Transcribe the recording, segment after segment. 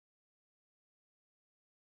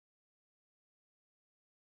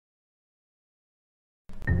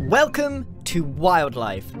Welcome to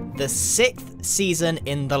Wildlife, the 6th season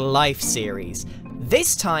in the Life series.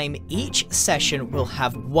 This time, each session will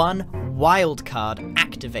have one wildcard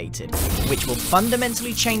activated, which will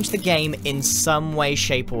fundamentally change the game in some way,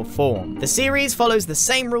 shape or form. The series follows the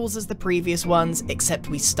same rules as the previous ones, except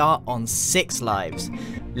we start on 6 lives.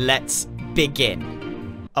 Let's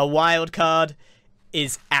begin. A wildcard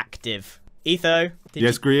is active. Etho,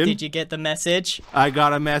 Grian? Did you get the message? I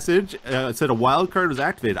got a message. It said a wild card was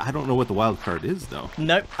activated. I don't know what the wild card is, though.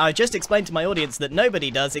 Nope. I just explained to my audience that nobody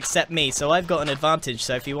does except me, so I've got an advantage.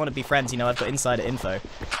 So if you want to be friends, you know, I've got insider info.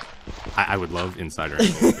 I would love insider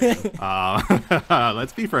info.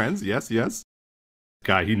 Let's be friends. Yes, yes.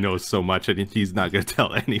 God, he knows so much, and he's not going to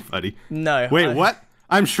tell anybody. No. Wait, what?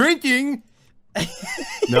 I'm shrinking!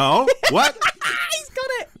 No? What? He's got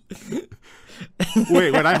it!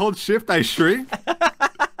 Wait, when I hold shift, I shrink?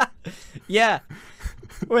 Yeah.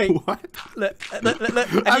 Wait. What? Look.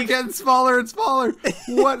 I'm getting smaller and smaller.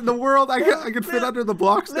 What in the world? I can fit under the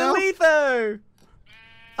blocks now? Etho!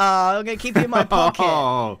 I'm going to keep you in my pocket.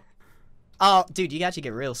 Oh, dude, you actually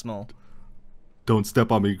get real small. Don't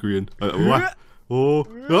step on me, Grian. What? Oh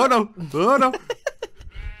no. Oh, no.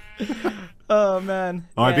 Oh, man.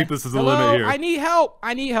 Oh, yeah. I think this is the limit here. I need help.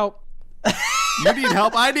 I need help. You need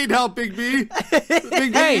help? I need help, Big B. Big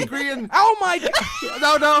B, Grian. Oh my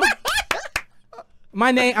God. No.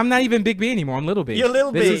 My name, I'm not even Big B anymore. I'm Little B. You're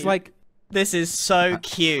Little B. This is like... This is so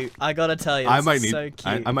cute. I gotta tell you, this is so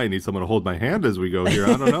cute. I might need someone to hold my hand as we go here.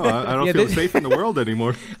 I don't know. I don't feel safe in the world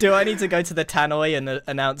anymore. Do I need to go to the tannoy and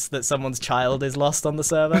announce that someone's child is lost on the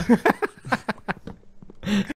server?